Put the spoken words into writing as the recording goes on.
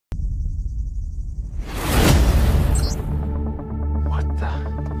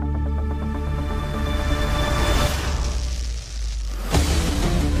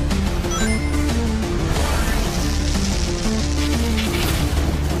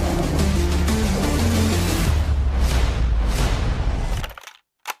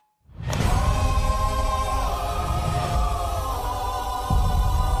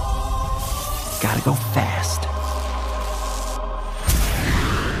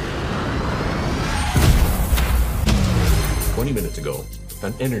20 minutes ago,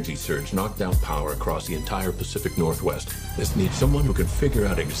 an energy surge knocked out power across the entire Pacific Northwest. This needs someone who can figure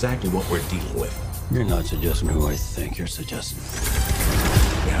out exactly what we're dealing with. You're not suggesting who I think you're suggesting.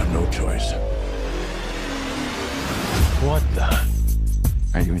 We have no choice. What the?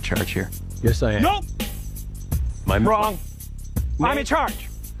 Are you in charge here? Yes, I am. Nope! I'm wrong. I'm in charge.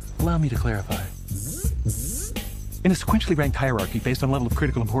 Allow me to clarify. In a sequentially ranked hierarchy based on level of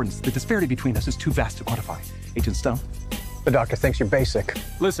critical importance, the disparity between us is too vast to quantify. Agent Stone? The doctor thinks you're basic.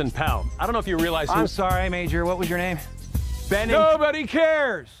 Listen, pal, I don't know if you realize I'm sorry, Major. What was your name? Benny. Nobody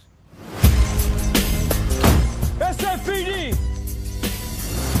cares. SFPD!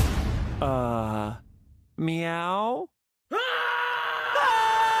 Meow?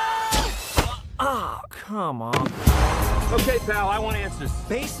 Oh, come on. Okay, pal, I want answers.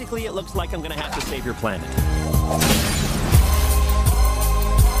 Basically, it looks like I'm gonna have to save your planet.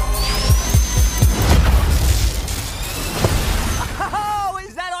 Oh,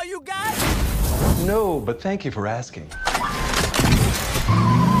 is that all you got? No, but thank you for asking.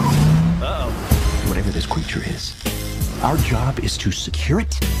 Uh-oh. Whatever this creature is, our job is to secure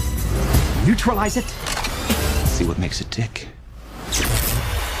it, neutralize it, see what makes it tick.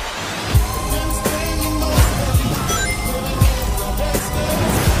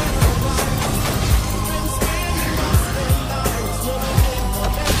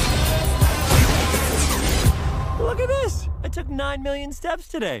 Look at this! I took 9 million steps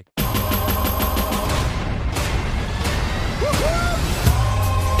today.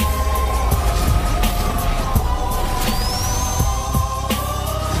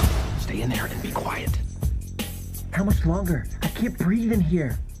 Stay in there and be quiet. How much longer? I can't breathe in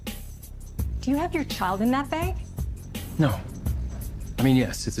here. Do you have your child in that bag? No. I mean,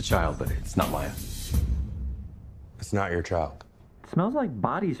 yes, it's a child, but it's not mine. It's not your child. Smells like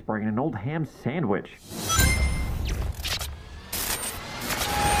body spray in an old ham sandwich.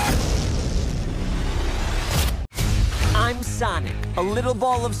 I'm Sonic, a little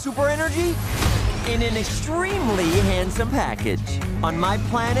ball of super energy in an extremely handsome package. On my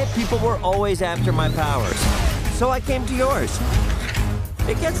planet, people were always after my powers, so I came to yours.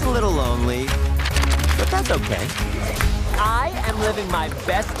 It gets a little lonely, but that's okay. I am living my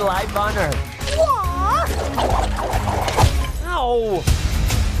best life on Earth. Ow!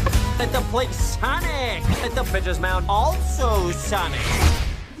 Let the plate Sonic! Let the bitches mount also Sonic!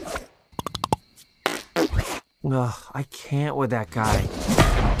 Ugh, I can't with that guy.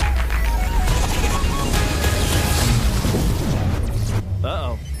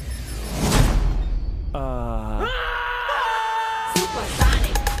 Uh-oh.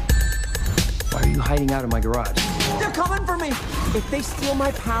 Why are you hiding out in my garage? They're coming for me! If they steal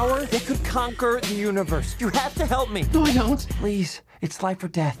my power, they could conquer the universe. You have to help me. No, I don't. Please, it's life or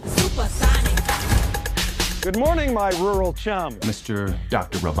death. Good morning, my rural chum. Mr.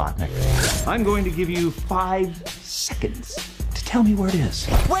 Dr. Robotnik, I'm going to give you 5 seconds to tell me where it is.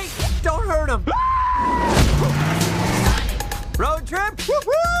 Wait! Don't hurt him! Road trip?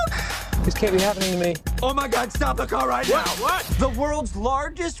 Woo-woo! This can't be happening to me. Oh my God, stop the car right now! What? The world's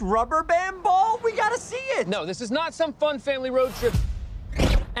largest rubber band ball? We gotta see it! No, this is not some fun family road trip.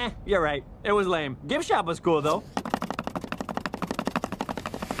 You're right. It was lame. Gift shop was cool, though.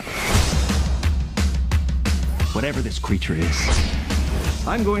 Whatever this creature is,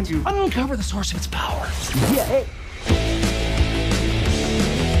 I'm going to uncover the source of its power. Yeah, hey.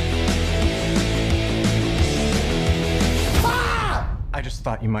 I just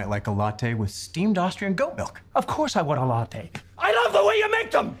thought you might like a latte with steamed Austrian goat milk. Of course I want a latte. I love the way you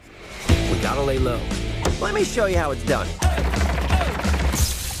make them! We gotta lay low. Let me show you how it's done.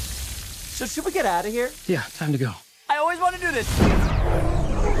 So should we get out of here? Yeah, time to go. I always want to do this.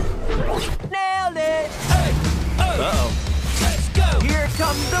 Nailed it! Uh-oh. Let's go! Here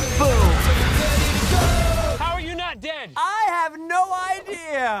comes the boom! How are you not dead? I have no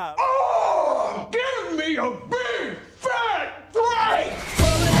idea! Oh! Give me a big, fat break!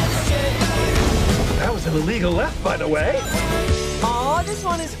 That was an illegal left, by the way. Aw, this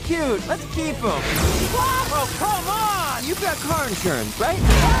one is cute. Let's keep him. Oh, come on! You've got car insurance, right?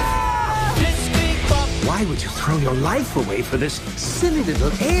 Why would you throw your life away for this silly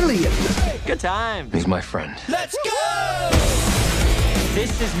little alien? Good time. He's my friend. Let's go!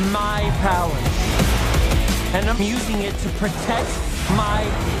 This is my power. And I'm using it to protect my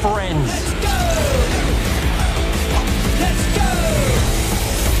friends. Let's go! Let's go!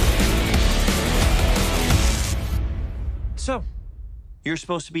 So, you're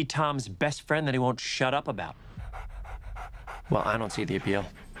supposed to be Tom's best friend that he won't shut up about. Well, I don't see the appeal.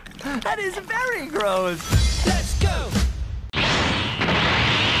 That is very gross. Let's go!